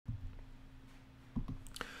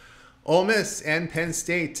Ole Miss and Penn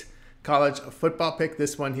State college football pick.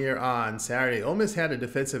 This one here on Saturday. Ole Miss had a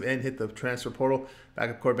defensive end hit the transfer portal.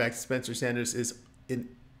 Backup quarterback Spencer Sanders is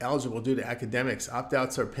ineligible due to academics.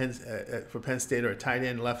 Opt-outs are for Penn State are a tight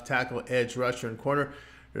end, left tackle, edge rusher, and corner.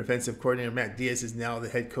 The defensive coordinator Matt Diaz is now the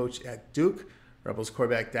head coach at Duke. Rebels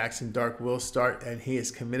quarterback Daxton Dark will start, and he is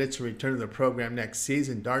committed to return to the program next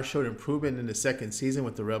season. Dark showed improvement in the second season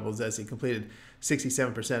with the Rebels as he completed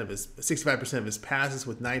 65% of his passes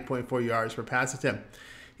with 9.4 yards per pass attempt.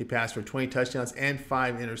 He passed for 20 touchdowns and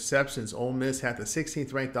 5 interceptions. Ole Miss had the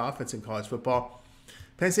 16th ranked offense in college football.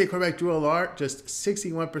 Penn State quarterback Drew Allard, just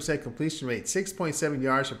 61% completion rate, 6.7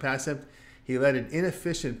 yards per pass attempt. He led an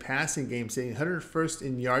inefficient passing game, sitting 101st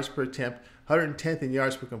in yards per attempt, 110th in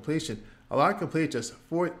yards per completion. Allard completed just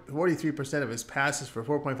 43% of his passes for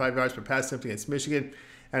 4.5 yards per pass attempt against Michigan,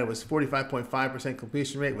 and it was 45.5%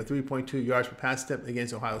 completion rate with 3.2 yards per pass attempt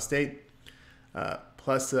against Ohio State. You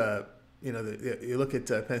look at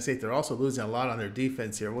Penn State; they're also losing a lot on their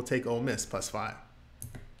defense here. We'll take Ole Miss +5.